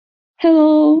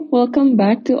Hello, welcome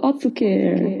back to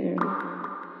Otsucare.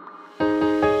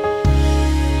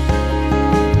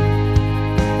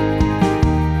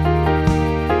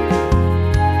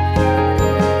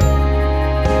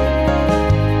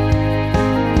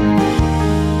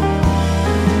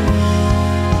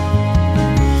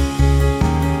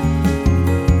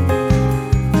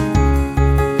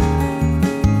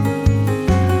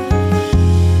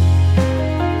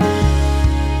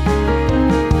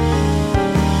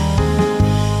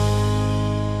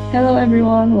 Hello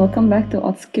everyone, welcome back to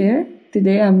Otsucare.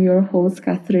 Today I'm your host,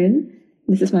 Catherine.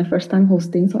 This is my first time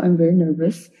hosting, so I'm very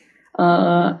nervous.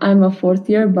 I'm a fourth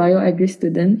year bioagri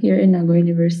student here in Nagoya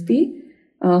University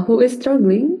who is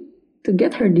struggling to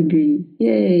get her degree.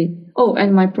 Yay! Oh,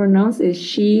 and my pronouns is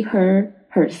she, her,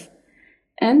 hers.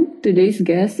 And today's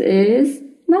guest is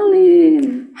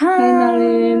Nalin. Hi.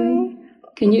 Nalin.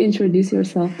 Can you introduce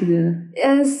yourself to the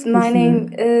Yes, my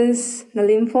name is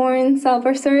Nalinporn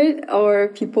Saprasert, or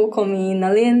people call me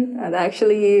Nalin. And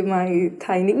actually, my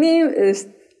Thai nickname is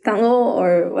Tango,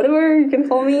 or whatever you can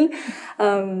call me.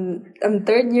 I'm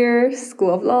third year,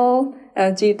 School of Law,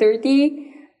 G30,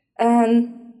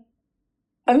 and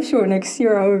I'm sure next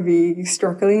year I will be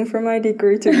struggling for my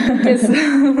degree too. Yes.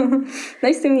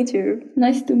 Nice to meet you.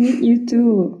 Nice to meet you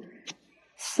too.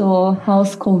 So,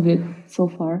 how's COVID so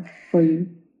far for you?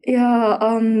 Yeah,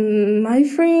 my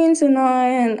friends and I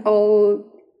and all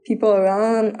people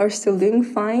around are still doing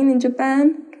fine in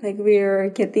Japan. Like, we're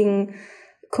getting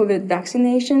COVID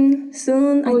vaccination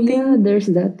soon, I think. Yeah, there's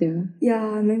that, yeah.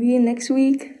 Yeah, maybe next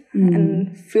week.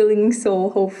 And feeling so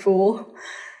hopeful.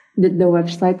 Did the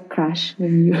website crash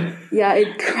when you... Yeah,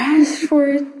 it crashed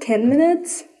for 10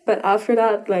 minutes. But after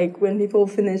that, like, when people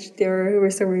finished their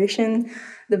reservation,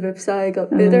 the website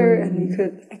got better and we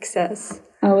could access.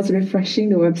 I was refreshing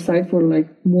the website for like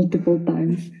multiple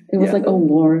times. It was like a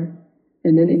war.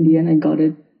 And then in the end, I got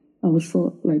it. I was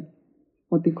so like,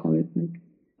 what do you call it? Like,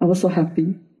 I was so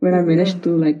happy when I managed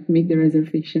to like make the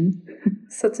reservation.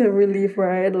 Such a relief,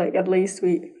 right? Like, at last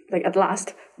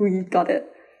we got it.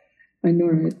 I know,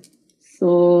 right?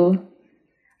 So,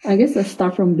 I guess let's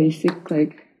start from basic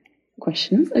like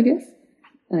questions, I guess.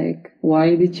 Like,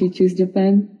 why did you choose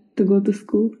Japan to go to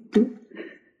school too?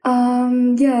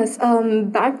 Yes,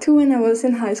 back to when I was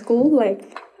in high school, like,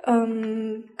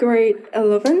 grade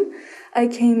 11, I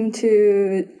came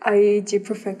to IEG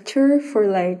Prefecture for,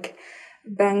 like,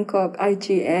 Bangkok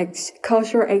IGX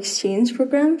cultural exchange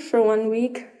program for 1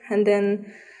 week. And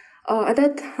then, at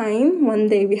that time, one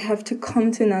day we have to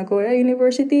come to Nagoya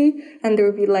University, and there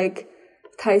will be, like,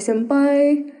 Thai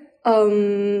senpai,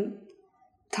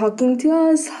 talking to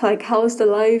us, like, how's the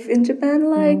life in Japan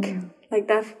like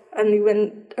that. And we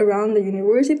went around the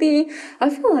university. I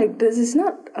feel like this is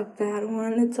not a bad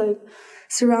one. It's like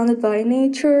surrounded by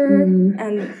nature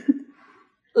and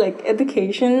like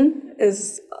education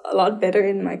is a lot better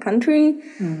in my country.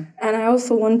 And I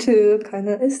also want to kind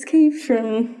of escape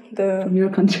from your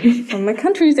country, from my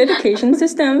country's education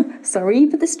system. Sorry,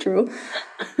 but it's true.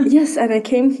 Yes, and I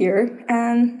came here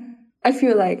and I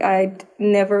feel like I'd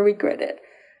never regret it.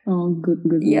 Oh, good.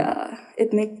 Yeah,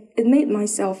 it made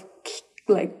myself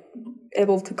like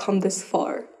able to come this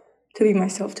far to be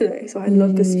myself today. So I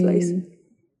love this place.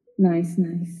 Nice.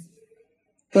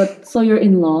 But so you're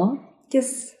in law?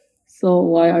 Yes. So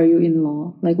why are you in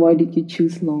law? Like, why did you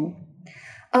choose law?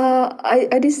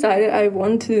 I decided I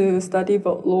want to study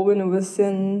about law when I was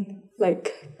in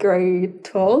like grade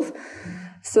 12.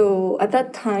 So at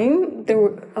that time,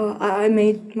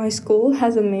 my school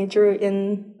has a major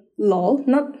in law,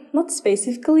 not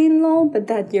specifically in law, but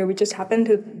that year we just happened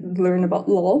to learn about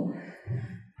law.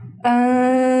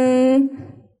 And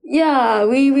yeah,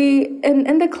 we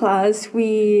in the class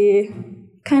we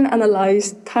kind of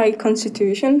analyzed Thai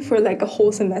constitution for like a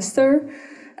whole semester,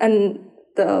 and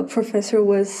the professor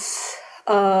was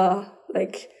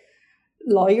like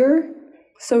lawyer,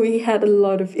 so we had a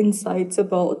lot of insights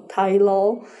about Thai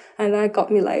law, and that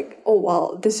got me like, oh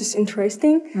wow, this is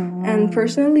interesting. And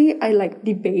personally, I like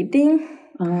debating.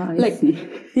 I see.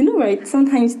 You know, right?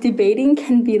 Sometimes debating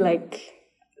can be like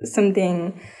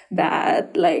something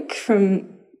bad, like from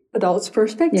adults'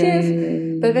 perspective.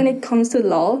 Yeah. But when it comes to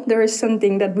law, there is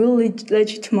something that will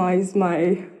legitimize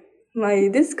my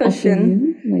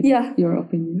discussion. Opinion? Like your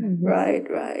opinion, I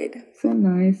guess. Right. So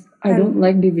nice. I don't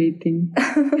like debating.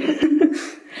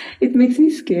 It makes me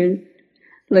scared.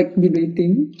 Like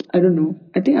debating. I don't know.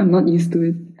 I think I'm not used to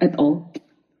it at all.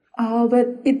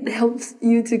 But it helps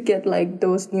you to get like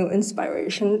those new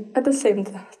inspiration at the same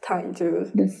time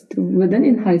too. That's true. But then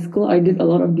in high school, I did a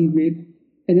lot of debate.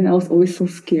 And then I was always so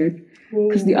scared.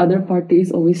 Because the other party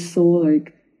is always so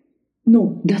like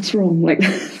no, that's wrong. Like,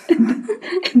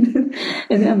 and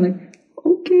then I'm like,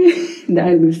 okay. Then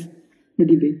I lose the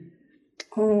debate.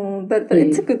 Oh, but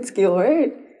it's a good skill,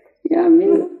 right? Yeah, I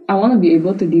mean, I want to be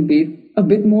able to debate a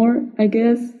bit more, I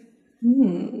guess.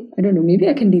 I don't know. Maybe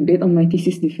I can debate on my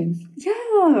thesis defense.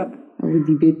 Yeah. I will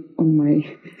debate on my...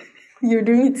 You're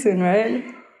doing it soon, right?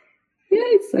 Yeah,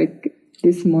 it's like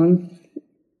this month.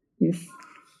 Yes.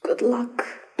 Good luck.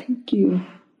 Thank you.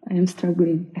 I am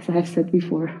struggling, as I have said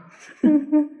before.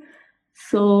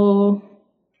 So,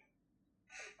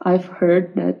 I've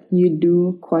heard that you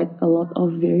do quite a lot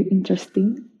of very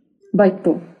interesting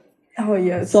baito. Oh,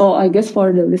 yes. So, I guess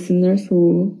for the listeners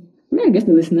I guess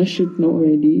the listeners should know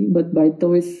already, but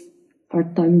baito is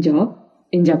part-time job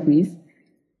in Japanese.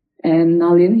 And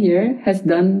Nalin here has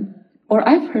done, or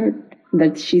I've heard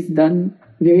that she's done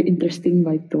very interesting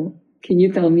baito. Can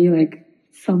you tell me like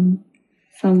some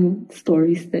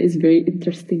stories that is very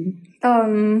interesting?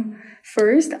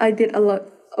 First, I did a lot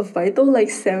of Baito, like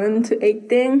 7 to 8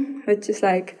 thing, which is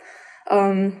like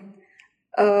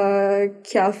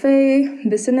cafe,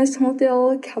 business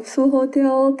hotel, capsule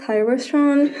hotel, Thai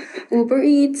restaurant, Uber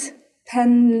Eats,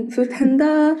 Food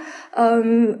Panda,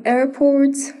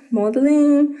 airports,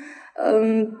 modeling,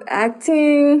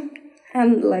 acting,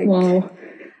 and like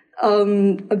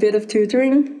a bit of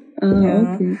tutoring.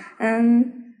 Okay.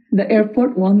 And the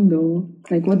airport one though,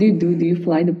 like what do you do? Do you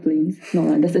fly the planes?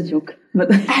 No, that's a joke. But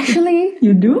actually,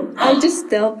 you do? I just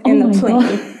step in a plane.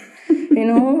 God. You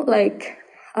know, like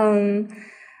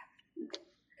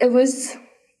it was.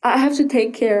 I have to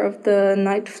take care of the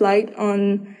night flight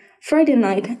on Friday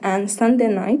night and Sunday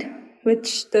night,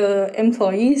 which the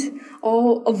employees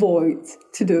all avoid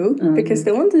to do because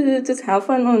they want to just have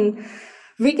fun on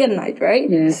weekend night, right?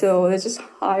 Yes. So they just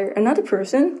hire another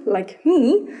person like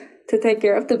me to take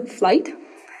care of the flight.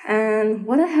 And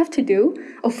what I have to do,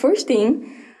 first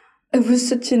thing, it was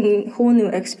such a whole new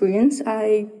experience.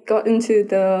 I got into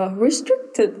the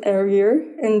restricted area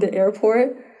in the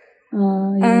airport.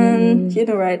 And you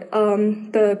know, right,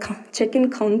 the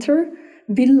check-in counter,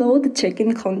 below the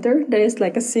check-in counter, there is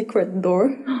like a secret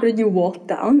door that you walk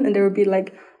down and there will be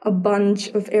like a bunch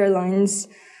of airlines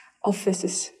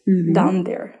offices down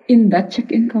there. In that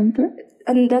check-in counter?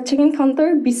 And that check-in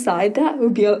counter, beside that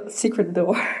would be a secret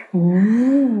door.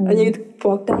 Oh. And you'd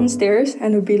walk downstairs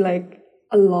and it would be like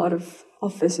a lot of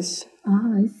offices.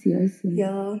 I see.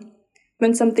 Yeah.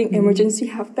 When something emergency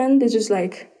happened, they just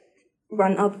like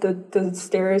run up the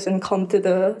stairs and come to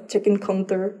the check-in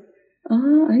counter.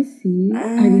 I see.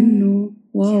 I didn't know.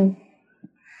 Wow.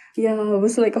 Yeah, it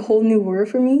was like a whole new world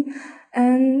for me.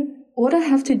 And what I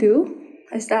have to do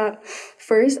is that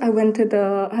first I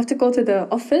have to go to the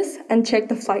office and check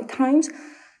the flight times.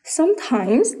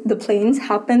 Sometimes the planes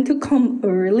happen to come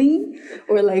early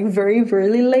or like very,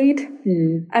 very late.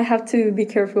 I have to be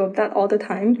careful of that all the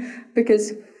time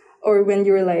or when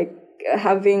you're like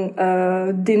having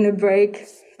a dinner break,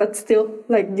 but still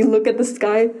like you look at the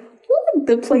sky, look,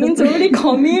 the plane's already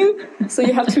coming. So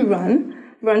you have to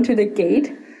run to the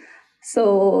gate.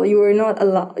 So you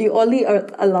only are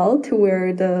allowed to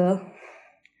wear the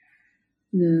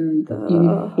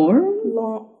uniform?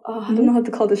 I don't know how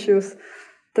to call the shoes.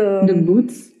 The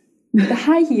boots? The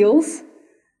high heels.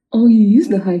 Oh, you use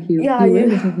the high heels? Yeah, you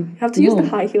have to use the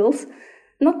high heels.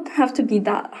 Not have to be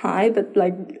that high, but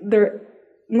like there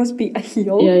must be a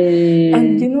heel. Yeah.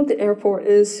 And you know the airport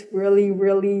is really,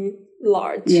 really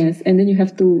large. Yes, and then you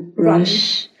have to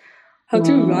rush. How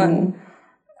to run.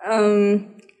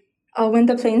 When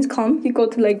the planes come, you go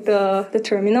to like the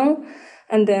terminal,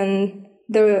 and then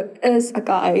there is a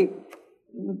guy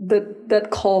that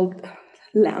called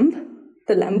Lamp.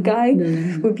 The lamp guy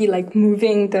would be like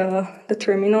moving the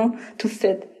terminal to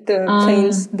fit the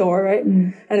plane's door, right?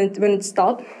 And when it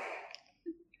stopped,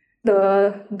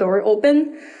 the door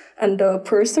opened, and the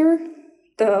purser,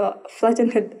 the flight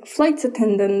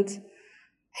attendant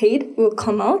head will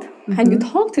come out, and you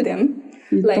talk to them.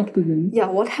 Talk to them. Yeah,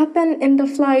 what happened in the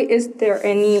flight? Is there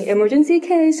any emergency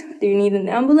case? Do you need an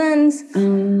ambulance?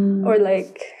 Or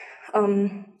like,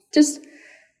 just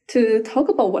to talk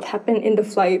about what happened in the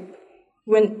flight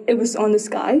when it was on the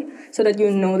sky, so that you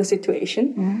know the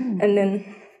situation. And then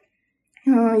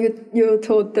you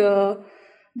told the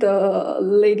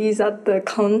ladies at the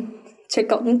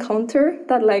checkout counter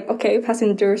that like, okay,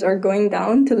 passengers are going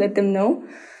down, to let them know.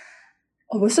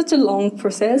 It was such a long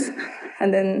process.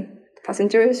 And then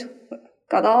passengers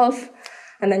got off,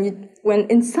 and then you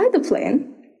went inside the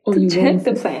plane to check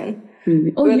the plane.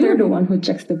 Really? Oh, you're the one who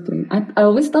checks the plane. I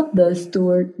always thought the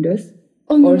steward does,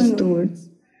 stewards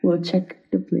will check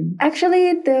the plane.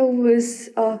 Actually, there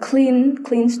was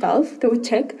clean stuff they would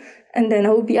check, and then I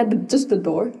would be at just the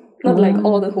door. not like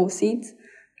all the whole seats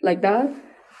like that.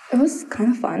 It was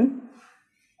kind of fun.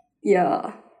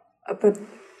 Yeah, but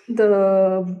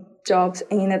the jobs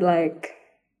ain't at like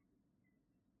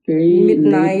Very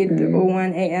midnight late, or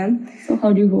right? 1 a.m. So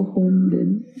how do you go home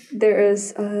then? There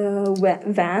is a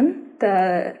van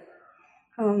that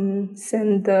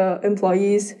send the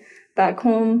employees back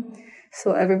home.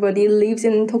 So everybody lives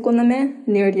in Tokoname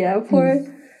near the airport.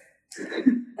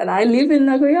 And I live in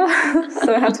Nagoya,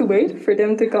 so I have to wait for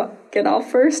them to get off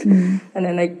first. And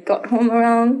then I got home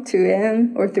around 2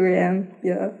 a.m. or 3 a.m.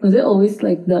 Yeah. Was it always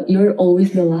like you're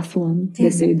always the last one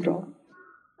Yes. that they drop?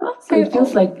 So it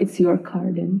feels like it's your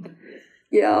car then.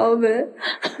 Yeah, but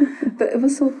it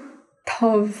was so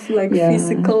tough, like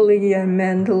physically and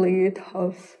mentally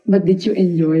tough. But did you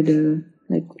enjoy the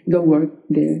work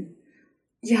there?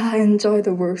 Yeah, I enjoy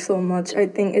the work so much. I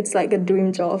think it's like a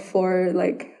dream job for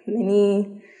like many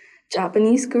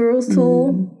Japanese girls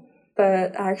too.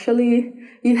 But actually,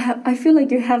 I feel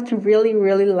like you have to really,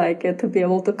 really like it to be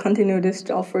able to continue this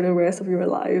job for the rest of your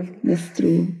life. That's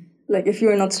true. Like if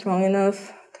you're not strong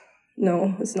enough,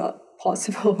 no, it's not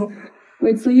possible.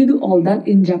 Wait, so you do all that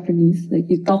in Japanese? Like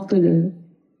you talk to the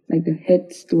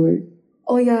head steward?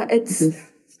 Oh yeah, it's the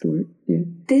steward. Yeah.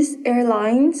 This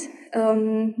airlines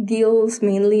deals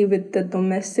mainly with the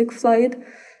domestic flight,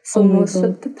 so most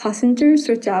of the passengers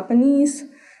are Japanese,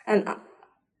 and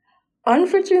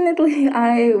unfortunately,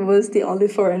 I was the only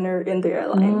foreigner in the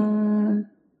airline.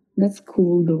 That's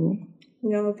cool though.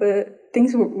 Yeah, but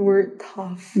things were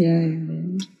tough. Yeah.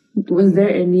 Was there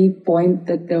any point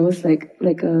that there was like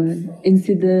an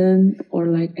incident or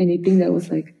like anything that was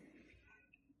like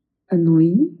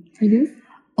annoying, I guess,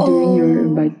 during your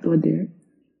baito there?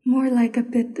 More like a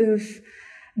bit of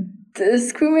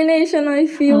discrimination, I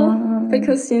feel,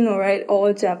 because right,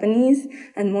 all Japanese,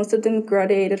 and most of them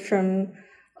graduated from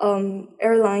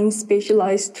airline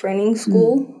specialized training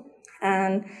school,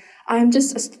 and I'm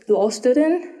just a law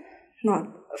student, not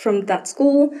from that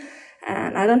school.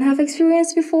 And I don't have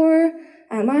experience before,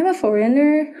 and I'm a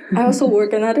foreigner. I also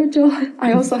work another job.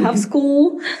 I also have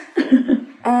school.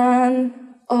 And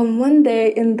one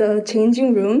day in the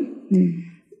changing room,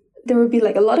 there would be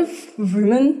like a lot of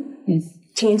women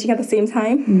changing at the same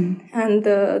time. And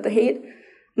the head,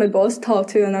 my boss, talked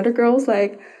to another girls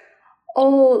like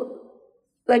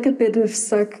a bit of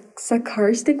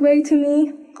sarcastic way to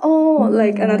me.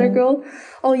 Like another girl,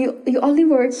 you only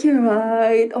work here,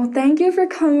 right? Thank you for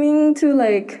coming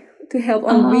to help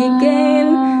on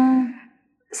weekend.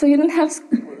 So you don't have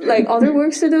like other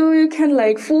works to do. You can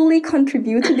like fully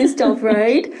contribute to this job,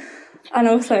 right? And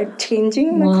I was like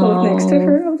changing my clothes next to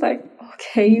her. I was like,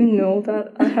 okay, you know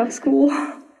that I have school.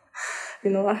 I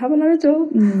have another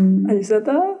job. And you said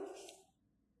that.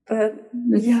 But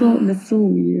that's so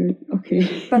weird.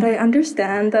 Okay. But I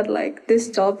understand that like this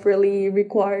job really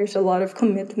requires a lot of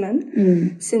commitment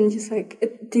since it's like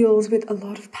it deals with a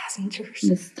lot of passengers.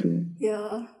 That's true.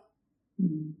 Yeah.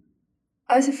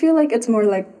 I feel like it's more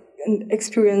like an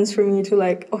experience for me to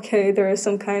like, okay, there is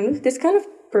this kind of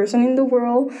person in the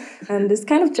world and this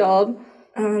kind of job,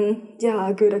 and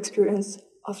a good experience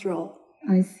after all.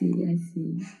 I see.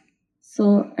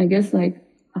 So I guess like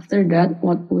after that,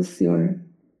 what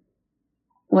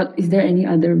is there any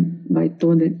other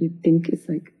baito that you think is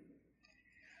like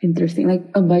interesting? Like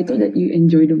a baito that you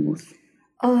enjoy the most?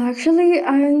 Actually,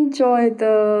 I enjoyed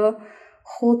the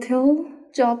hotel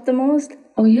job the most.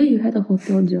 Oh yeah, you had a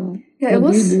hotel job. Yeah,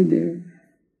 what do you do there?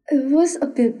 It was a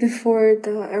bit before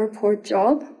the airport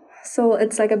job. So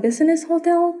it's like a business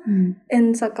hotel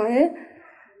in Sakae,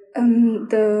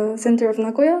 the center of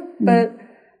Nagoya. But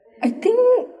I think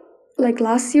like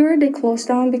last year they closed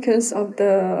down because of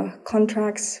the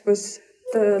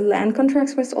land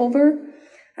contracts was over.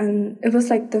 And it was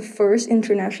like the first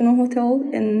international hotel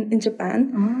in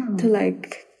Japan to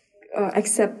like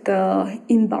accept the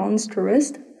inbound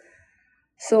tourist.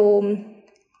 So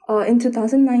in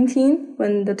 2019,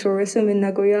 when the tourism in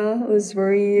Nagoya was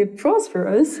very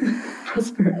prosperous,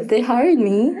 they hired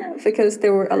me because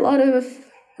there were a lot of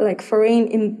like foreign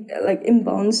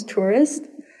inbound tourists.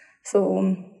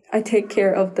 So I take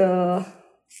care of the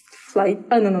flight.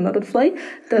 No, not the flight.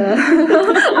 The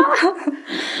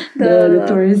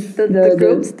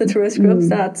tourist groups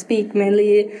that speak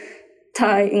mainly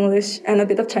Thai, English, and a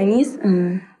bit of Chinese.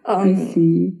 I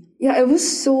see. Yeah, it was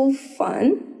so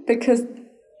fun because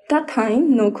that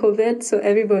time, no COVID, so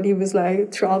everybody was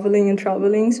like traveling.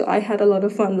 So I had a lot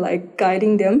of fun like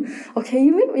guiding them. Okay,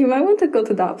 you might want to go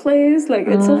to that place. Like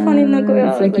it's so fun in Nagoya.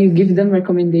 It's like you give them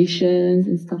recommendations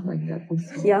and stuff like that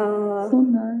also. Yeah. So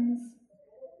nice.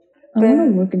 I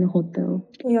want to work in a hotel.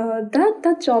 Yeah,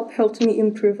 that job helped me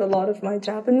improve a lot of my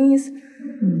Japanese,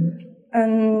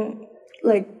 and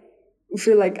like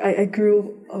feel like I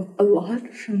grew a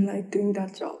lot from like doing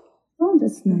that job. Oh,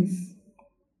 that's nice.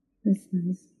 That's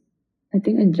nice. I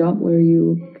think a job where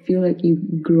you feel like you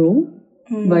grow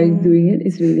by doing it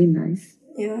is really nice.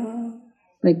 Yeah.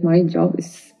 Like my job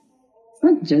is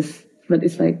not just, but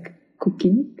it's like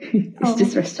cooking. It's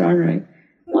just restaurant, right?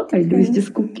 What I do is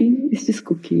just cooking. It's just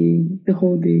cooking the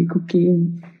whole day,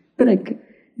 cooking. But like,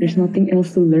 there's nothing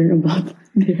else to learn about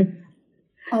there.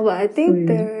 Oh, but I think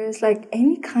there's like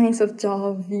any kinds of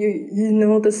job, you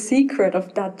know the secret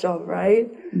of that job, right?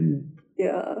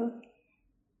 Yeah.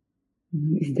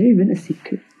 Is there even a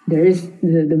secret? There is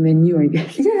the menu, I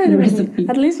guess. Yeah, the recipe.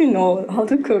 At least you know how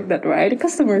to cook that, right? The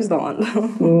customers don't.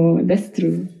 Oh, that's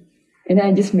true. And then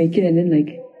I just make it and then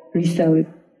like resell it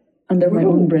under my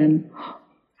own brand.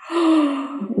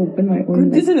 Open my own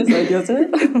good business ideas, eh?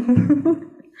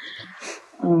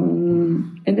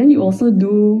 And then you also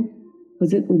do,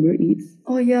 was it Uber Eats?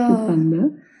 Oh yeah. Food Panda?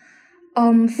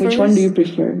 Which one do you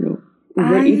prefer though?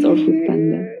 Uber Eats or Food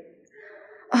Panda?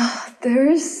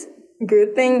 There's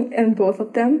good thing in both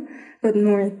of them, but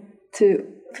more to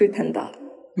Food Panda.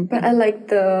 But I like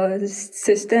the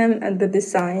system and the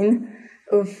design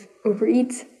of Uber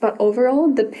Eats. But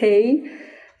overall, the pay,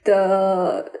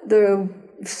 the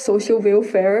social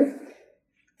welfare,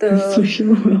 the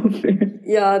social welfare.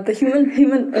 Yeah, the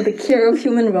the care of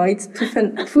human rights.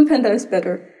 Food Panda is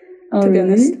better. Oh, to be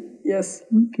really? honest, yes.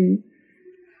 Okay.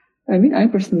 I mean, I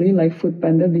personally like Food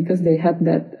Panda because they had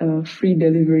that free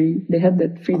delivery. They had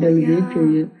that free delivery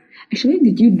period. Actually,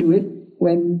 did you do it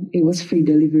when it was free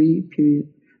delivery period?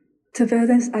 To be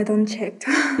honest, I don't check.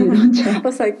 You don't check? I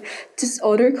was like, just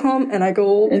order come and I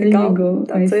go and pick then up. You go.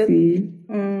 That's I see.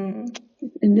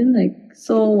 And then like,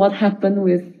 so what happened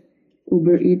with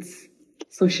Uber Eats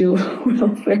social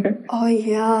welfare? Oh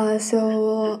yeah,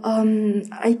 so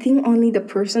I think only the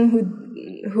person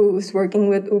who's working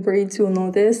with Uber Eats will know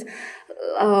this.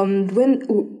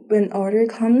 When order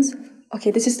comes,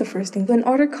 okay, this is the first thing. When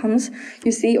order comes,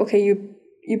 you see, okay,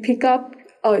 you pick up.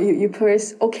 You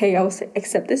press, okay, I'll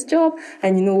accept this job,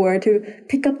 and you know where to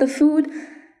pick up the food,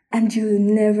 and you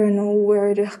never know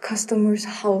where the customer's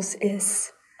house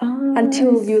is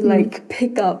until you like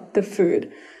pick up the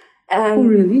food. Oh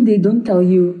really? They don't tell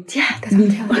you? Yeah, they don't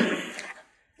tell you.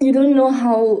 You don't know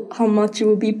how much you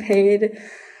will be paid,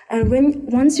 and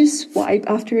once you swipe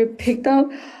after you picked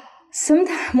up,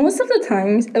 most of the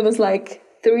times it was like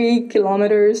 3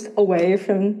 kilometers away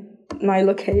from my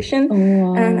location,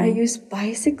 and I used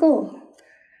bicycle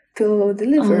to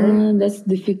deliver. That's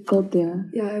difficult, yeah.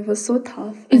 Yeah, it was so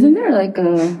tough. Isn't there like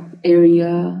a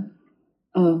area?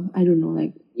 I don't know,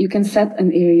 like you can set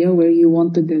an area where you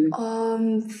want to deliver.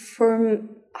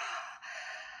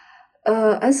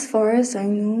 As far as I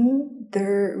know,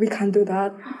 we can't do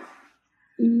that.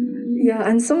 Yeah,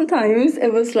 and sometimes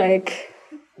it was like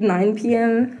 9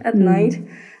 p.m. at night,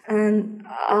 and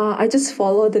I just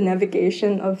follow the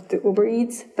navigation of the Uber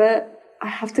Eats, but I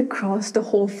have to cross the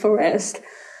whole forest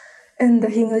in the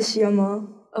Higashiyama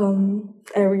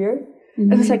area.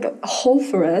 It was like a whole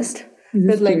forest.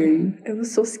 But like it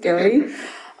was so scary.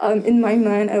 In my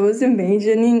mind, I was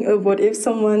imagining what if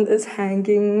someone is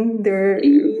hanging their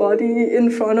body in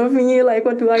front of me? Like,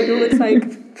 what do I do? It's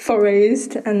like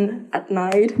forest, and at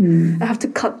night, I have to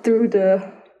cut through the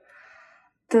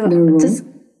just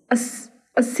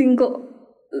a single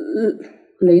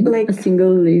lane, like a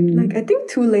single lane. Like I think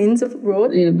 2 lanes of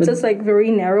road, just like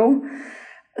very narrow,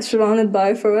 surrounded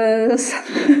by forest.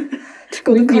 To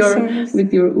go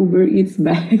with your Uber Eats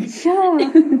bag.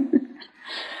 Yeah.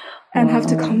 And have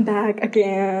to come back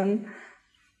again.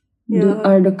 Yeah.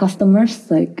 Are the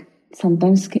customers like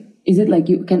sometimes, is it like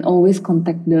you can always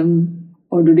contact them,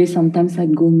 or do they sometimes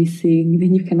like go missing,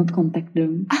 then you cannot contact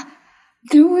them?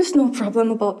 There was no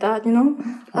problem about that, you know.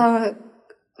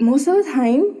 Most of the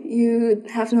time you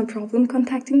have no problem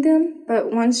contacting them, but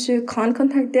once you can't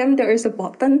contact them, there is a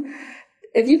button.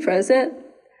 If you press it,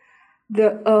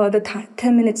 the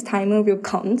 10 minutes timer will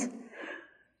count.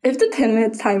 If the 10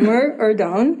 minutes timer are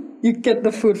down, you get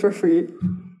the food for free.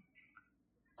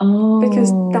 Oh.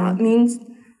 Because that means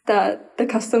that the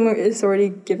customer is already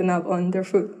given up on their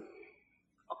food.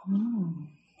 Oh,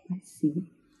 I see.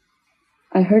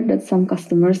 I heard that some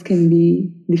customers can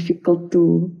be difficult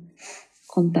to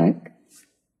contact.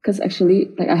 Because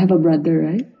actually, like I have a brother,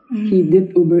 right? He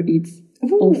did Uber Eats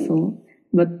also.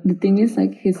 But the thing is,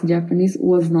 like, his Japanese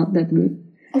was not that good.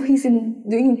 Oh, he's in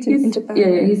Japan.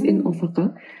 Yeah, he's in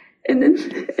Osaka. And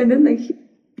then like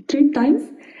 3 times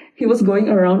he was going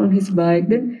around on his bike.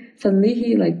 Then suddenly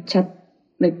he like chat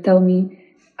like tell me,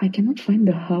 I cannot find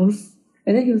the house.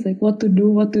 And then he was like, what to do,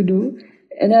 what to do.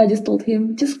 And then I just told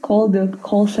him, just call the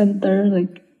call center.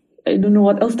 Like, I don't know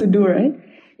what else to do, right?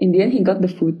 In the end, he got the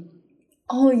food.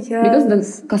 Oh, yeah. Because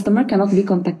the customer cannot be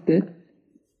contacted.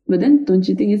 But then don't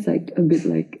you think it's like a bit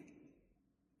like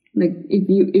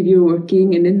if you're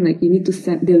working and then like you need to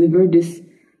deliver this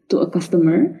to a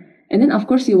customer, and then of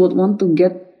course you would want to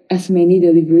get as many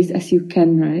deliveries as you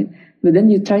can, right? But then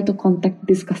you try to contact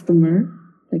this customer,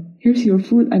 like, here's your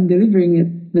food, I'm delivering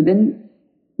it. But then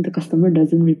the customer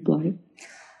doesn't reply.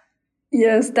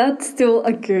 Yes, that's still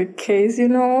a good case, you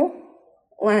know.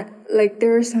 Like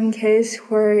there are some case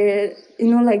where, you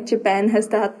know, like Japan has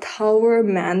that tower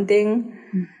man thing.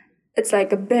 It's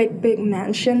like a big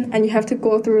mansion, and you have to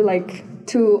go through like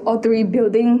 2 or 3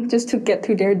 buildings just to get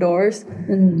to their doors.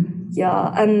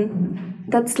 Yeah, and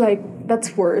that's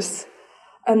worse.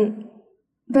 And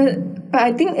but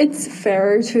I think it's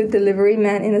fair to delivery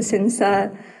man in a sense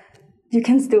that you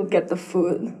can still get the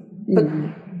food, but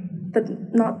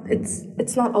not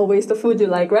it's not always the food you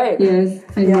like, right? Yes,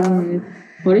 I know, right?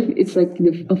 What if it's like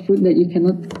a food that you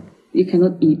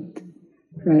cannot eat,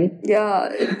 right? Yeah,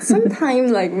 it's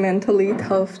sometimes like mentally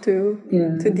tough to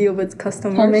deal with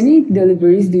customers. How many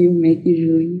deliveries do you make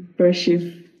usually per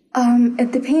shift?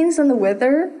 It depends on the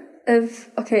weather. If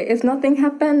nothing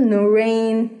happened, no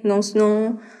rain, no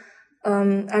snow,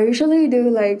 I usually do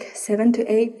like 7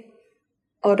 to 8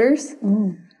 orders.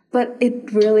 Oh. But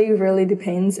it really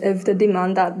depends if the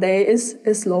demand that day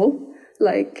is low.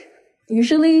 Like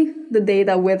usually the day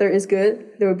that weather is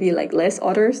good, there will be like less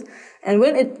orders, and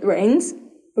when it rains, it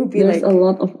will be There's like a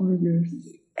lot of orders.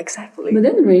 Exactly. But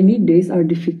then rainy days are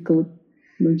difficult,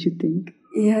 don't you think?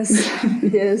 Yes,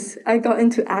 yes. I got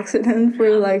into accident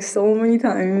for like so many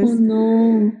times. Oh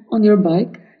no! On your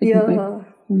bike? Yeah. Oh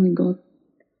my god.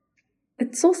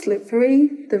 It's so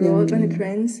slippery, the road, when it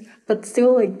rains. But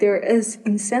still, like, there is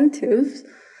incentives.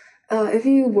 If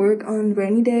you work on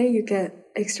rainy day, you get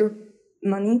extra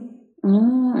money.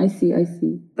 Ah, I see.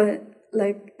 But,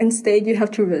 like, instead, you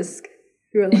have to risk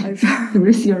your life.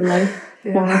 Risk your life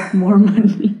for more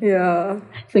money. Yeah.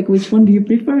 It's like, which one do you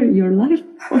prefer? Your life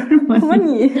or money?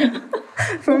 Money.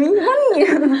 For me, money.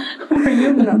 For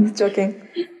you, no, joking.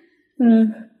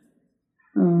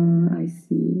 I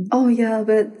see. Oh yeah,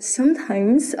 but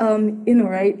sometimes, you know,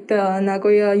 right, the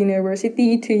Nagoya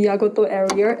University to Yagoto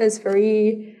area is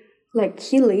very, like,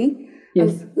 hilly.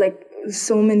 Yes. Like,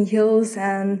 so many hills,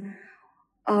 and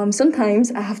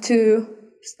sometimes I have to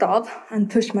stop and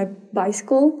push my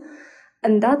bicycle.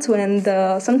 And that's when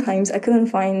sometimes I couldn't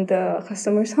find the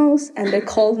customer's house, and they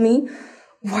called me,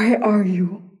 "Where are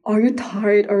you? Are you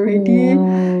tired already?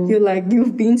 Wow.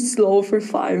 You've been slow for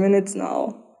 5 minutes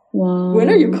now. Wow. When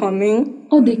are you coming?"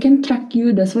 Oh, they can track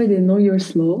you. That's why they know you're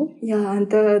slow. Yeah, and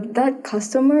that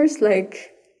customers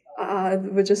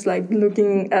were just like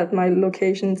looking at my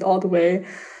locations all the way.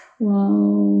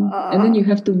 Wow. And then you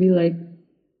have to be like,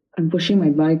 I'm pushing my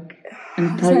bike.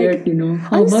 I'm tired, like, you know.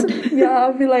 How about?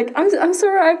 I'll be like, I'm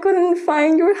sorry, I couldn't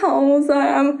find your house.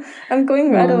 I'm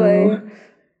going right away.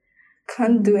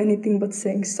 Can't do anything but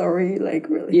saying sorry, like,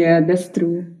 really. Yeah, that's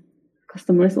true.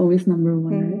 Customers always number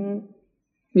one, right?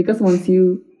 Because once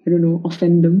you, I don't know,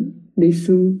 offend them, they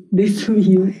sue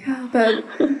you. Yeah,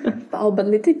 but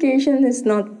litigation is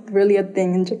not really a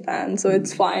thing in Japan, so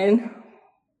it's fine.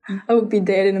 I would be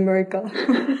dead in America.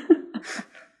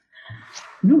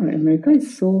 No, right? America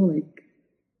is so like,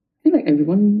 I feel like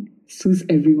everyone sues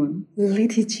everyone.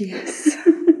 Litigious.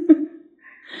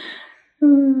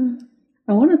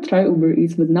 I want to try Uber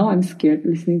Eats, but now I'm scared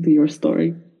listening to your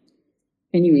story.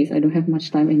 Anyways, I don't have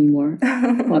much time anymore.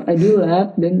 But I do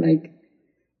lab, then like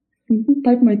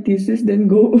type my thesis, then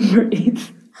go Uber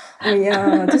Eats. Oh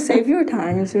yeah, to save your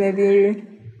time, so maybe.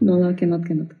 No, cannot.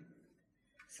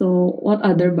 So what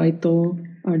other baito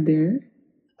are there?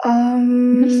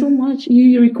 You have so much.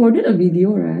 You recorded a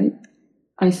video, right?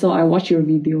 I watched your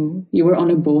video. You were on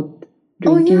a boat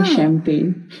drinking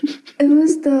champagne. It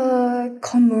was the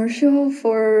commercial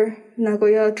for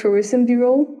Nagoya Tourism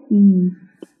Bureau.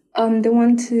 They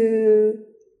want to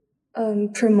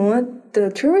promote the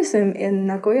tourism in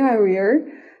Nagoya area,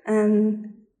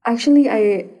 and actually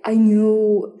I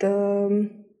knew the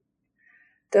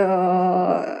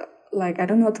like, I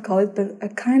don't know what to call it, but a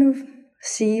kind of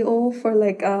CEO for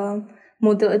like a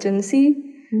model agency.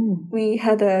 We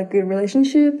had a good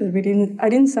relationship, but I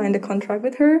didn't sign the contract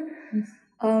with her.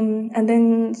 And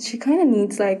then she kind of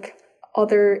needs like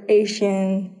other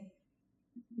Asian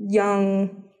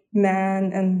young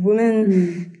man and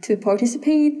women to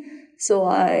participate. So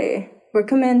I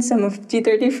recommend some of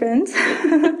G30 friends.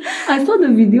 I saw the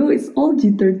video. It's all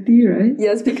G30, right?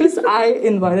 Yes, because I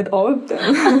invited all of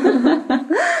them.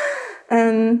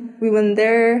 And we went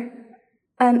there,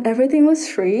 and everything was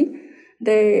free.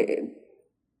 They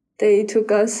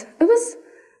took us. It was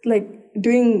like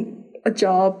doing a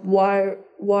job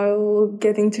while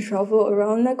getting to travel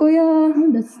around Nagoya.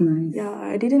 Oh, that's nice. Yeah,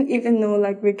 I didn't even know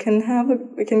like we can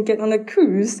get on a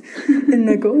cruise in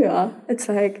Nagoya. It's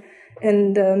like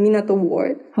in the Minato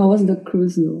ward. How was the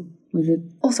cruise though? Was it?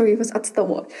 Oh, sorry, it was Atsuta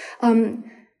ward.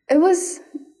 It was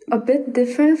a bit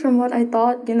different from what I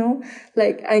thought.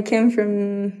 Like I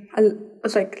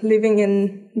was like living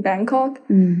in Bangkok.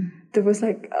 There was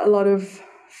like a lot of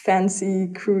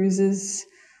fancy cruises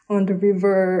on the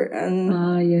river, and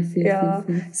yes.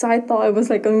 So I thought it was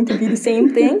like going to be the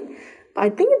same thing. But I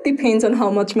think it depends on how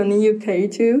much money you pay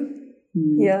too.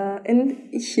 Yeah, and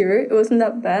here it wasn't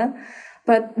that bad,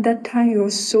 but that time it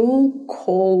was so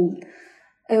cold.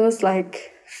 It was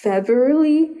like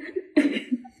February.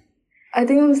 I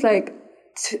think it was like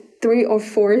 3 or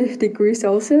 4 degrees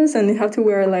Celsius, and you have to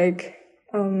wear like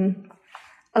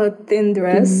a thin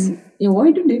dress. Yeah,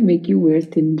 why do they make you wear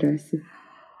thin dresses?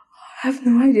 I have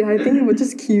no idea. I think it was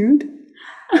just cute.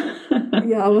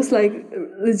 Yeah, I was like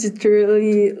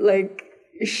literally like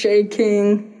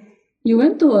shaking. You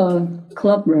went to a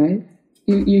club, right?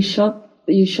 You shot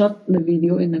the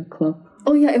video in a club.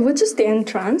 Oh yeah, it was just the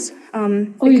entrance.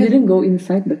 You didn't go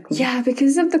inside the club? Yeah,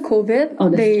 because of the COVID,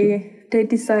 that's true. They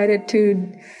decided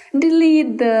to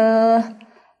delete the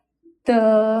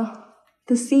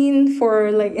scene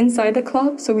for like inside the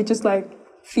club. So we just like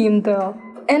filmed the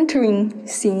entering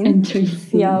scene.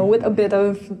 Yeah, with a bit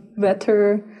of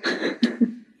better.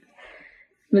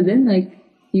 But then like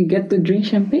you get to drink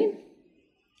champagne?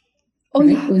 Oh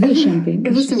right? yeah. Was it champagne?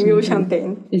 It was real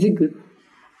champagne. Is it good?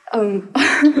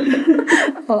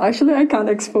 Well, actually I can't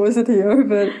expose it here,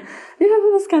 but yeah,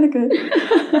 it was kind of good.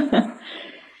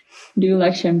 Do you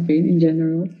like champagne in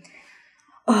general?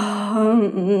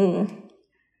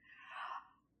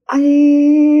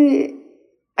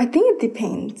 I think it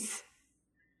depends,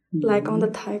 like on the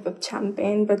type of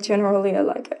champagne, but generally I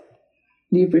like it.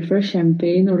 Do you prefer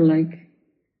champagne or like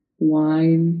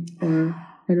wine or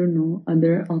I don't know,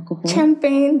 other alcohol?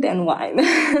 Champagne, then wine.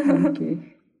 Okay.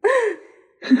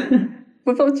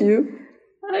 What about you?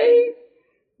 I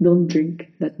don't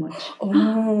drink that much.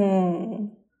 Oh.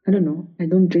 I don't know. I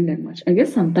don't drink that much. I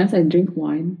guess sometimes I drink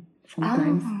wine.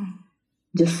 Sometimes.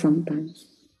 Just sometimes.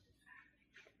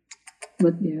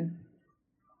 But yeah.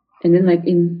 And then like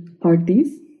in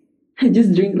parties, I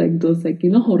just drink like those like,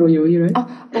 horoyoi, right?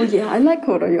 Oh yeah, I like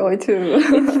horoyoi too.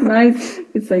 It's nice.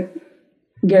 It's like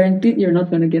guaranteed you're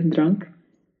not gonna get drunk.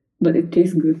 But it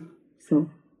tastes good. So.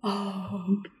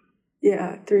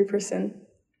 Yeah, 3%.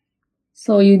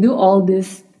 So you do all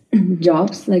these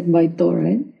jobs like Baito,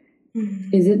 right?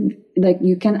 Is it like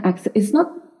you can access? It's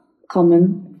not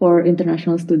common for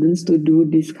international students to do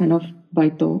this kind of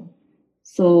Baito.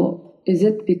 So is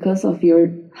it because of your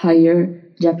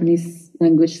higher Japanese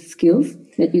language skills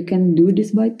that you can do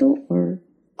this Baito, or?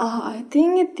 I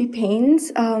think it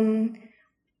depends.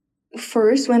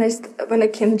 First, when I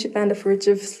came to Japan, the first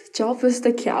job was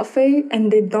the cafe,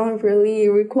 and they don't really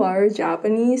require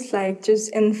Japanese. Like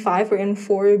just N5 or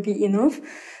N4 would be enough.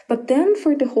 But then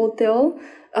for the hotel,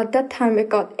 at that time I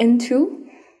got N2.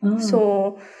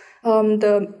 So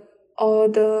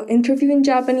the interview in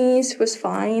Japanese was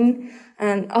fine,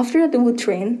 and after that they would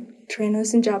train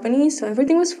us in Japanese, so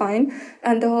everything was fine.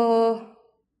 And the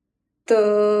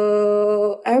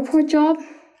airport job,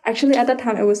 actually at that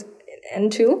time I was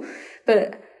N2,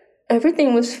 but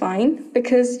everything was fine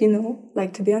because,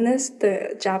 like to be honest,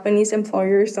 the Japanese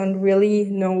employers don't really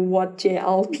know what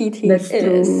JLPT is.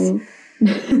 True.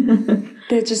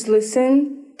 They just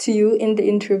listen to you in the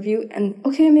interview and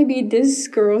okay, maybe this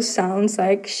girl sounds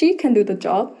like she can do the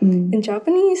job in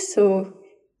Japanese, so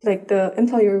like the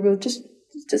employer will just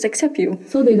accept you.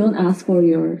 So they don't ask for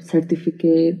your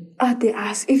certificate? They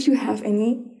ask if you have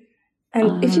any.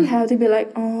 And if you have, to be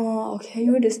like, oh, okay,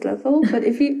 you're this level. But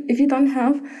if you don't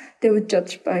have, they would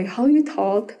judge by how you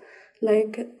talk,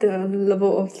 like the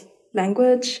level of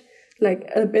language, like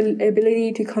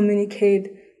ability to communicate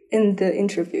in the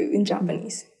interview in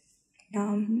Japanese.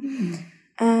 And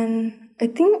I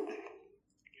think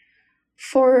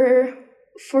for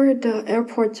the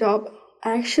airport job,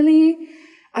 actually,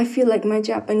 I feel like my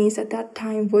Japanese at that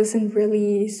time wasn't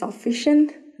really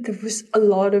sufficient. There was a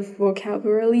lot of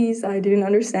vocabularies I didn't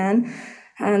understand.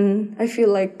 And I feel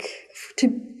like to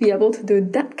be able to do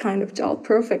that kind of job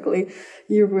perfectly,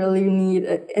 you really need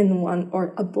an N1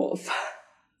 or above.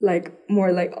 like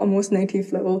more like almost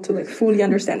native level to like fully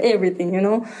understand everything, you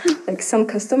know? Like some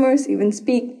customers even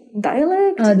speak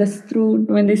dialect. That's true.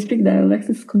 When they speak dialects,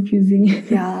 it's confusing.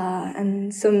 Yeah,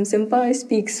 and some senpai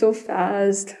speak so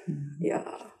fast. Yeah.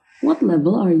 What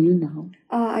level are you now?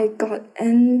 I got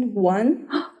N1.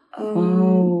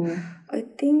 Wow. I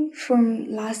think from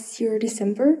last year,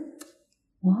 December.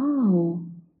 Wow.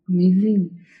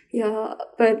 Amazing. Yeah,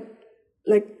 but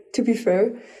like to be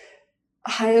fair,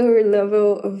 higher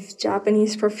level of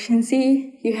Japanese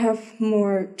proficiency, you have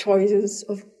more choices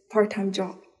of part-time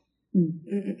job.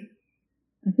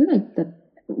 I feel like that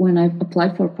when I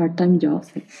applied for part-time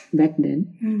jobs like back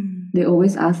then, they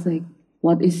always ask like,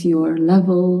 what is your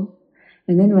level?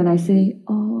 And then when I say,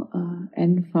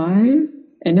 N5,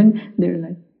 and then they're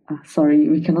like, sorry,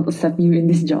 we cannot accept you in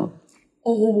this job.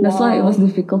 Oh, That's why it wow. was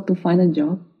difficult to find a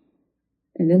job.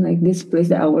 And then like this place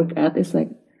that I work at is like,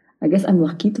 I guess I'm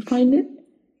lucky to find it.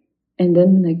 And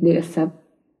then like they accept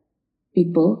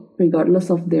people regardless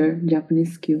of their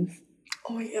Japanese skills.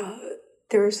 Oh yeah,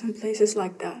 there are some places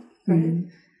like that, right?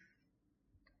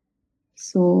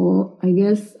 So I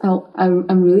guess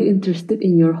I'm really interested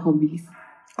in your hobbies.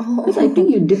 Oh, Because I think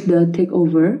you did the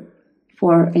takeover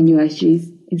for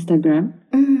NUSG's Instagram.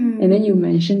 And then you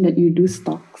mentioned that you do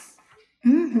stocks.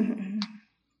 Do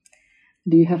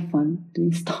you have fun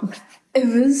doing stocks? It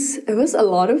was a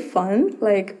lot of fun.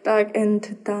 Like back in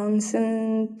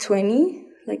 2020,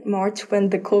 like March when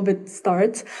the COVID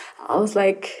starts, I was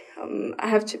like, I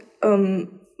have to.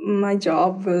 My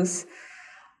job was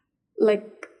like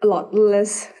a lot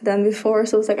less than before,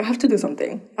 so I was like, I have to do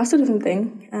something.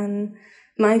 And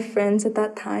my friends at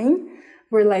that time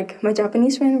were like, my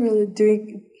Japanese friend were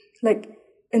doing like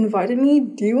invited me.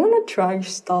 Do you want to try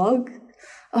stock?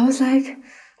 I was like,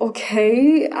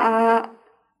 okay.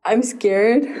 I'm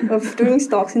scared of doing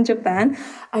stocks in Japan.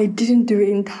 I didn't do it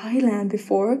in Thailand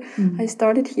before. I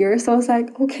started here, so I was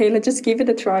like, okay, let's just give it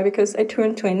a try because I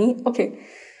turned 20. Okay,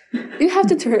 you have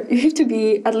to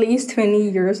be at least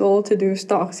 20 years old to do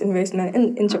stocks investment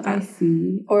in Japan. I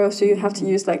see. Or else you have to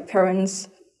use like parents'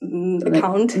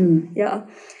 account. Yeah,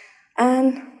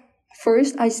 and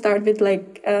first I start with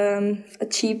like a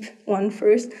cheap one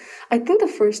first. I think the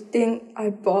first thing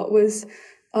I bought was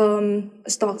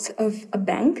stocks of a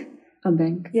bank. A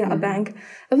bank? Yeah, a bank.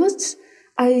 Initially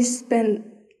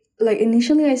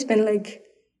I spent like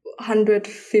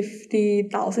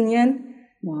 150,000 yen.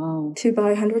 Wow. To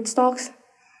buy 100 stocks.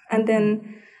 And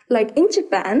then like in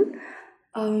Japan,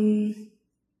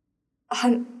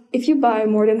 if you buy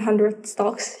more than 100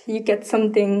 stocks, you get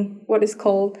something what is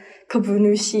called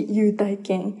kabunushi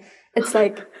yutaiken. It's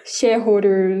like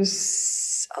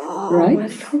shareholders Right? What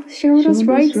is it called? Shareholders'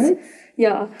 rights?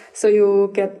 Yeah. So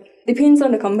you get, depends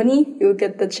on the company, you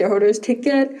get the shareholders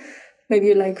ticket,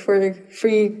 maybe like for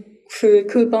free food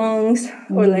coupons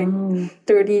or like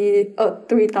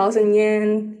 3,000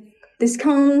 yen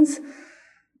discounts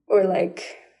or like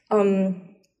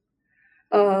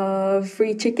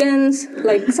free chickens,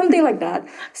 like something like that.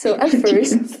 So at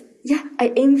first,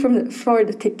 I aim for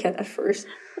the ticket at first.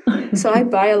 So I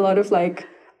buy a lot of like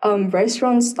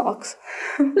restaurant stocks,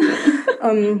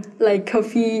 like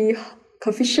coffee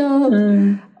shop,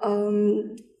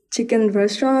 chicken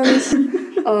restaurants.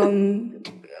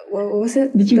 What was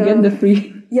it? Did you get the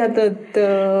free? Yeah,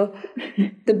 the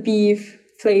beef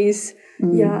place.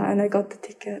 Yeah, and I got the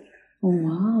ticket. Oh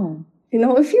wow! You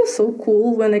know, it feels so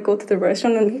cool when I go to the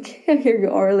restaurant and like, yeah, here you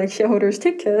are, like shareholders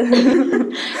ticket.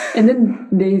 And then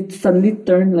they suddenly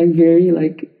turn like very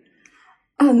like.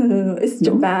 No. It's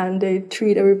Japan. They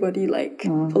treat everybody like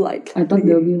politely. I thought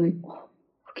they'll be like, oh,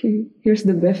 okay, here's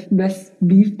the best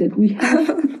beef that we have.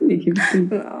 They give free.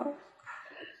 No.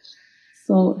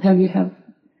 So have you had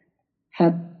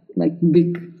like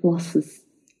big losses?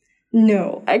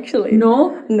 No, actually.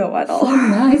 No at all. So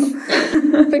nice.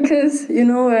 Because you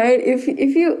know, right? If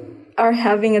you are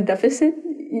having a deficit,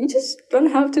 you just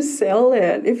don't have to sell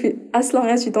it. As long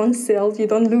as you don't sell, you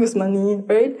don't lose money,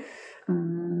 right?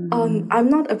 I'm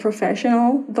not a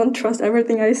professional. Don't trust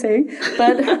everything I say.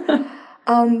 But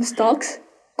stocks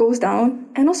goes down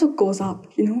and also goes up.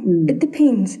 You know, it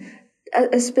depends.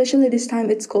 Especially this time,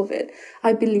 it's COVID.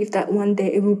 I believe that one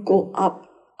day it will go up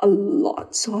a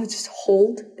lot. So I just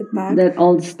hold it back. That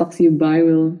all the stocks you buy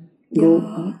will go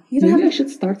up. Maybe I should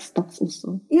start stocks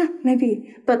also. Yeah,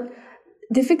 maybe. But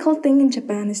difficult thing in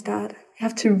Japan is that you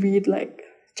have to read like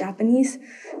Japanese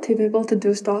to be able to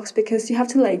do stocks because you have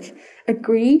to like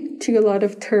agree to a lot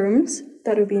of terms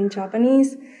that will be in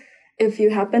Japanese. If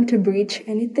you happen to breach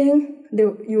anything,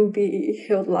 you'll be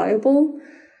held liable.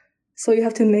 So you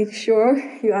have to make sure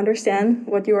you understand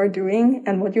what you are doing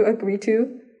and what you agree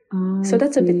to. So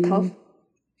that's a bit tough.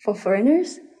 for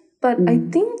foreigners. But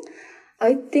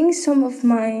I think some of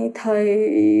my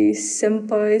Thai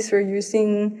senpais were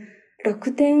using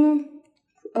Rakuten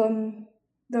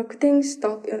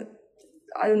stock.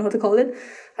 I don't know how to call it.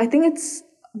 I think it's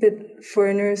a bit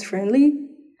foreigners friendly.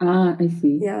 Ah, I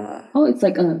see. Yeah. Oh, it's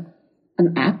like an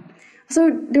app. So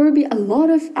there will be a lot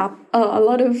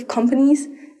of companies,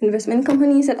 investment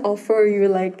companies that offer you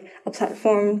like a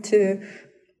platform to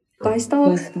buy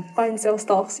and sell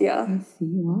stocks. Yeah. I see.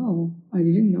 Wow, I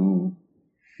didn't know.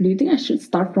 Do you think I should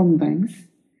start from banks?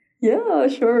 Yeah,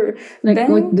 sure. Like,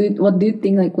 what do you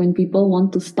think? Like, when people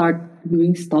want to start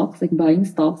doing stocks, like buying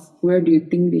stocks, where do you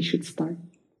think they should start?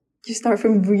 You start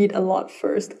from read a lot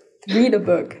first. Read a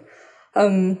book.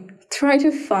 Try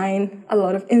to find a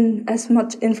lot of as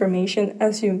much information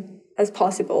as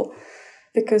possible,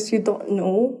 because you don't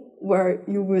know where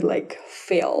you would like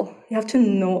fail. You have to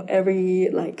know every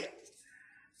like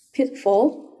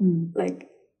pitfall, like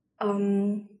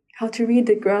how to read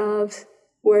the graphs.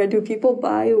 Where do people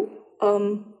buy?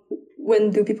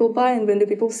 When do people buy and when do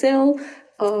people sell?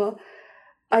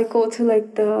 I go to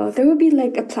like there will be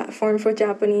like a platform for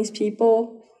Japanese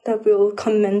people that will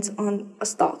comment on a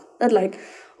stock. That like,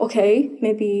 okay,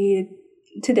 maybe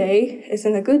today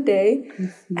isn't a good day,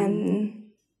 and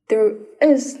there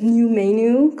is new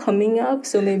menu coming up,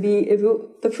 so maybe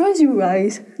the price will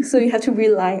rise. So you have to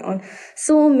rely on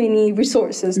so many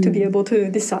resources to be able to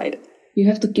decide. You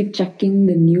have to keep checking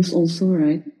the news also,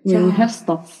 right? When you have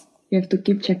stocks, you have to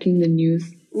keep checking the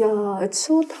news. Yeah, it's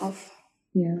so tough.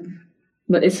 Yeah,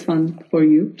 but it's fun for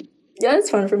you. Yeah,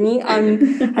 it's fun for me.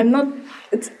 I'm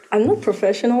not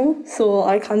professional, so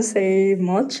I can't say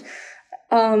much.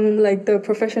 Like the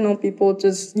professional people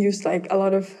just use like a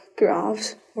lot of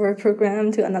graphs or a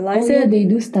program to analyze it. Yeah, they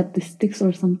do statistics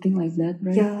or something like that,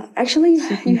 right? Yeah, actually,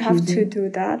 you have to do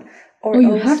that. Or else,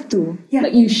 you have to. Yeah,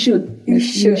 like you should. You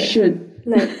should.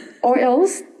 Like, or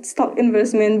else stock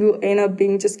investment will end up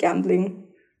being just gambling.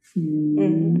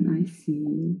 I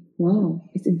see. Wow,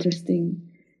 it's interesting.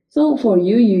 So for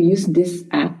you use this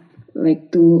app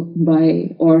like to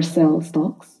buy or sell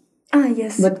stocks?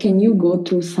 Yes. But can you go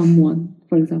through someone,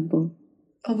 for example?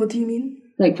 What do you mean?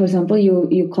 Like, for example,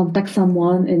 you contact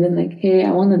someone and then like, hey,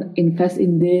 I want to invest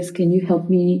in this. Can you help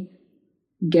me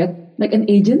get like an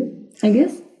agent, I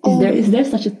guess? Is there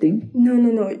such a thing? No.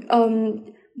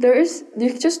 There is.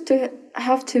 You just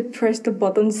have to press the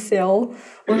button sell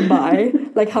or buy.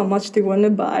 Like how much do you want to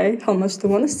buy, how much do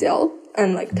you want to sell,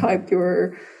 and like type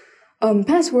your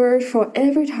password for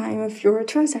every time of your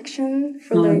transaction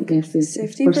for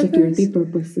safety for security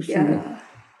purposes. Yeah,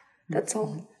 that's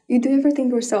all. You do everything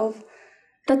yourself.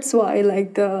 That's why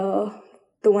like the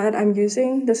one that I'm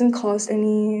using doesn't cost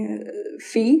any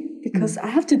fee, because I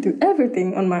have to do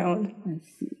everything on my own. I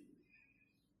see.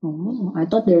 Oh, I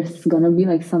thought there's gonna be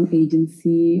like some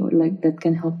agency or like that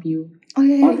can help you. Oh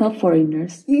yeah. Or help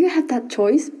foreigners. You have that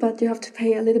choice, but you have to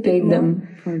pay a little bit more. Pay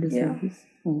them for the service.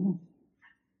 Oh.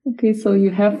 Okay, so you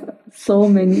have so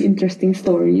many interesting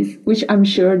stories, which I'm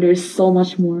sure there's so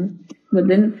much more. But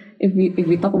then if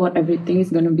we talk about everything,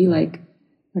 it's gonna be like,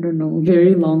 I don't know,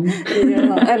 very long.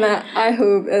 Yeah, and I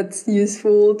hope it's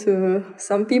useful to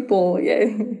some people. Yeah.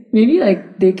 Maybe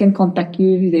like they can contact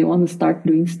you if they want to start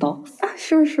doing stocks.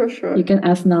 Sure. You can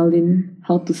ask Nalin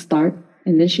how to start,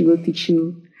 and then she will teach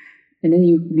you, and then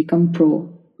you become pro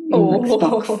in like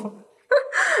stocks.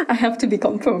 I have to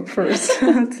become pro first.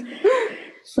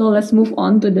 So let's move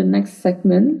on to the next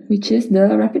segment, which is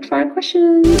the rapid fire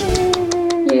questions.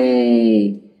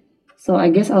 Yay! So I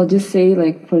guess I'll just say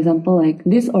like, for example, like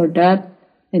this or that,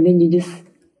 and then you just,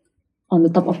 on the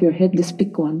top of your head, just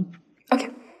pick one.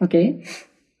 Okay,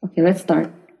 let's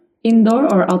start.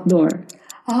 Indoor or outdoor?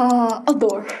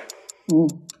 Outdoor. Oh,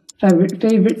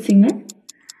 favorite singer?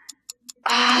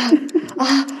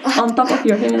 On top of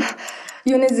your head.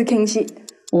 Yonezu Kenshi.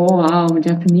 Oh wow,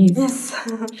 Japanese. Yes.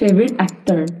 Favorite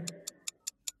actor?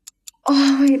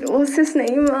 Oh wait, what's his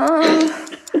name?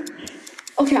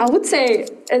 Okay, I would say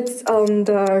it's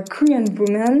the Korean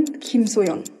woman Kim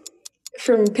So-yeon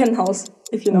from Penthouse,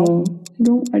 if you know.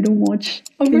 I don't watch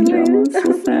K-drama.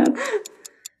 So sad.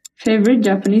 Favorite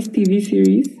Japanese TV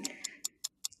series?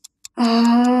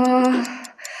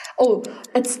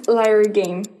 It's Liar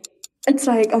Game. It's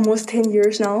like almost 10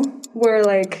 years now, where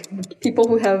like people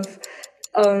who have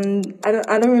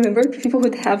I don't remember, people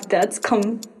who have debts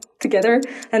come together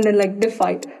and then like they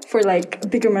fight for like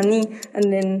bigger money,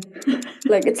 and then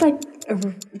like it's like a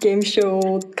game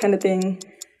show kind of thing.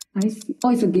 I see.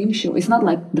 Oh, it's a game show. It's not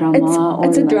like drama.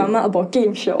 It's a drama about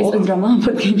game show. It's a drama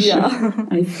about game show. Yeah.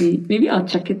 I see. Maybe I'll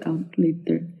check it out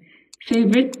later.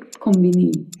 Favorite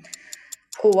kombini?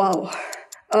 Oh wow.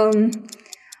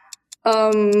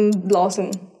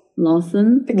 Lawson.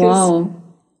 Lawson? Because- Wow.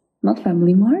 Not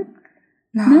Family Mart?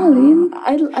 No, Nalin?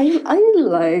 I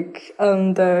like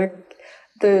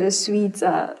the sweets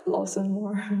at Lawson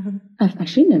more. I've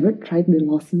actually never tried the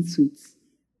Lawson sweets.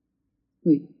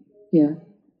 Wait, yeah.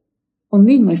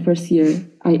 Only in my first year,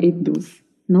 I ate those.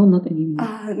 No, not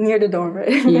anymore. Near the dorm,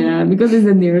 right? Yeah, because it's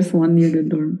the nearest one near the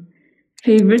dorm.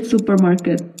 Favorite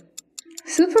supermarket?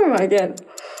 Supermarket.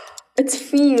 It's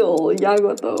Feel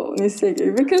Yagoto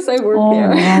Niseki because I work Oh, there.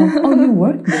 wow. Oh, you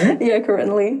work there? Yeah,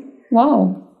 currently.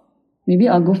 Wow. Maybe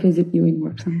I'll go visit you in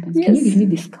work sometimes. Can you Yes. give me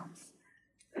discounts?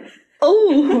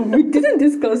 Oh, we didn't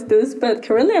discuss this, but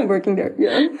currently I'm working there.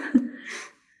 Yeah.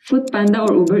 Food Panda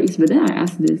or Uber Eats? But then I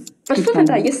asked this. But Food for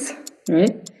Panda, that, yes.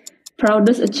 right?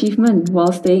 Proudest achievement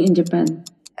while staying in Japan?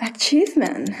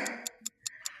 Achievement.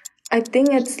 I think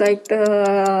it's like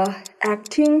the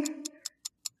acting,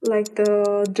 like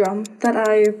the drum that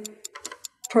I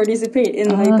participate in,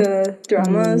 like the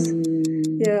dramas.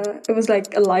 Yeah, it was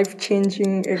like a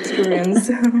life-changing experience.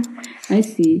 I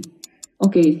see.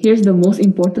 Okay, here's the most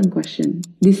important question.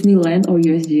 Disneyland or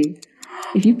USJ?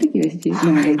 If you pick USJ,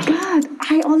 Oh my god,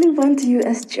 I only went to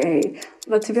USJ.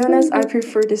 But to be honest, I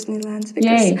prefer Disneyland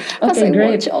because Yay. as Okay, I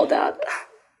great. watch all that.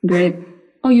 Great.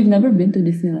 Oh, you've never been to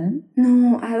Disneyland?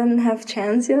 No, I don't have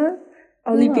chance yet.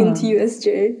 Only been to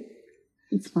USJ.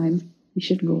 It's fine. You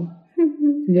should go.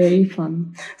 Very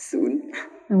fun. Soon.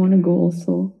 I want to go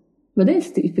also. But then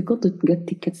it's difficult to get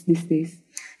tickets these days.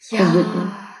 COVID,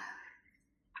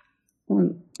 right?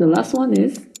 The last one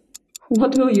is,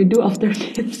 what will you do after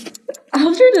this?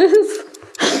 After this,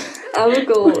 I will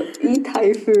go eat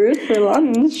Thai food for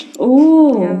lunch.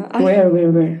 Oh, Yeah,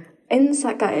 where? in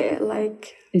Sakae,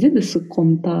 like... Is it the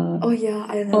Sukonta? Oh yeah,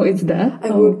 I know. Oh, it's that?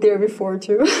 I worked there before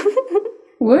too.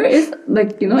 Where is,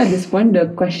 like, at this point, the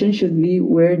question should be,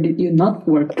 where did you not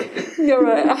work? You're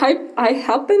right. I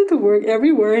happen to work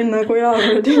everywhere in Nagoya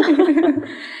already.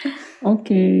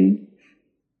 Okay.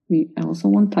 Wait, I also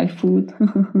want Thai food.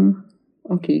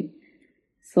 Okay.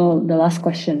 So, the last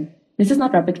question. This is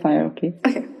not rapid fire, okay?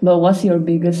 Okay. But what's your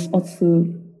biggest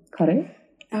Otsucare? Okay.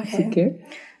 Otsucare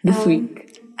this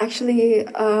week? Actually,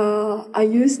 I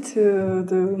used to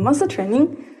do muscle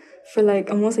training for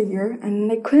like almost a year,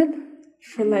 and I quit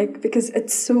for like because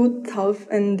it's so tough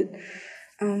and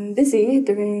busy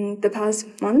during the past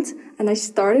month, and I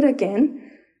started again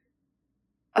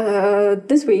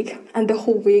this week, and the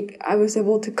whole week I was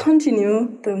able to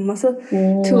continue the muscle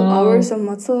 2 hours of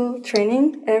muscle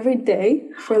training every day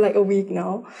for like a week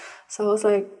now. So I was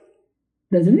like,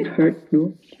 doesn't it hurt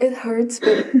though? it hurts,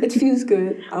 but it feels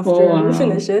good after you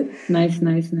finish it. Nice.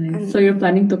 So you're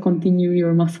planning to continue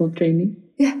your muscle training?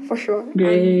 Yeah, for sure.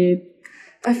 Great.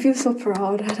 I feel so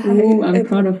proud that I'm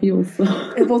proud of you also.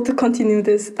 able to continue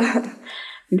this. I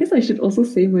guess I should also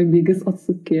say my biggest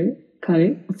Otsucare.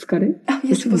 Otsukare? Oh,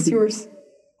 yes, what's yours?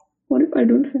 What if I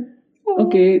don't have?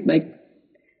 Okay, like,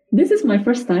 this is my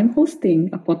first time hosting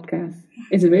a podcast.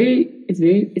 It's a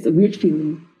weird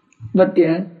feeling. But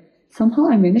yeah, somehow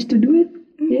I managed to do it.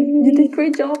 Yay. You did a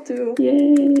great job too.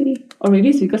 Yay. Or maybe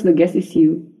it's because the guest is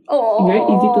you. Oh, very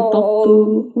easy to talk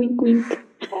to. Wink, wink.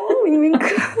 Oh, wink, wink.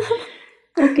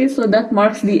 Okay, so that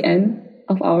marks the end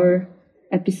of our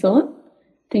episode.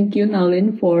 Thank you,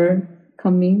 Nalin, for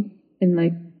coming and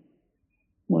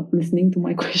listening to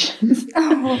my questions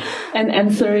and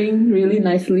answering really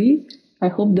nicely. I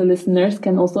hope the listeners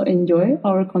can also enjoy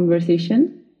our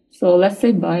conversation. So let's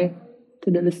say bye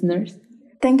to the listeners.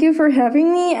 Thank you for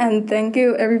having me, and thank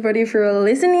you everybody for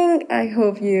listening. I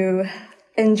hope you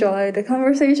enjoy the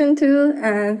conversation too,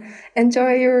 and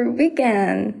enjoy your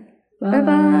weekend.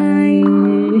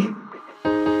 Bye-bye.